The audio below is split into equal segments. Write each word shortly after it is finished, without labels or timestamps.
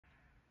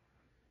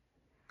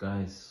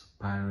Guys,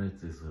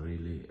 Pirates is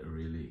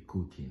really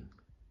cooking.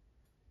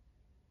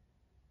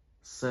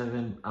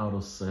 7 out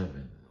of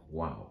 7.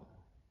 Wow.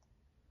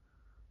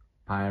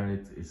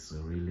 Pirates is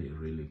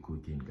really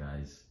cooking,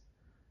 guys.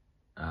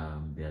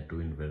 They are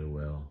doing very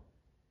well.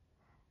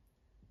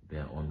 They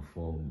are on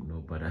form. No,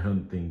 but I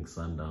don't think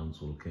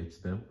Sundowns will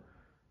catch them.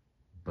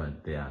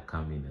 But they are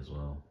coming as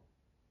well.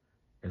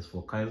 As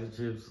for Kaizer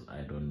Chiefs,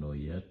 I don't know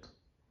yet.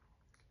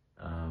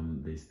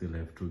 They still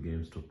have 2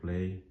 games to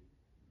play.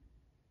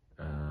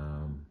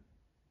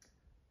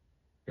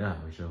 Yeah,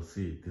 we shall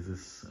see. This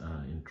is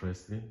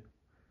interesting.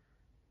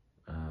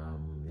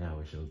 Yeah,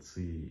 we shall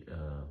see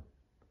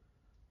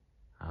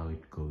how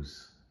it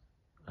goes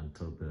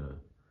until the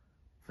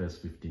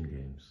first 15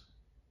 games.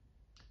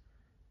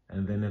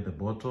 And then at the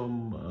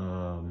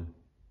bottom,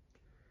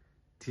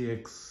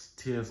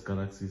 TS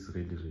Galaxy is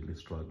really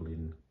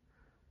struggling.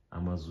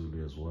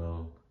 Amazulu as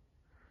well.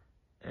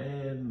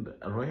 And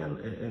Royal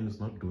AM is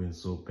not doing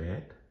so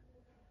bad.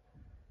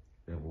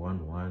 They've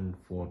won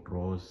 4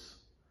 draws.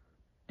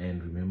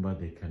 And remember,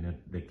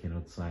 they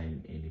cannot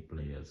sign any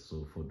players.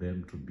 So for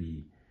them to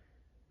be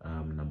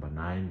number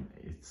 9,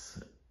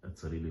 it's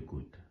really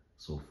good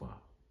so far.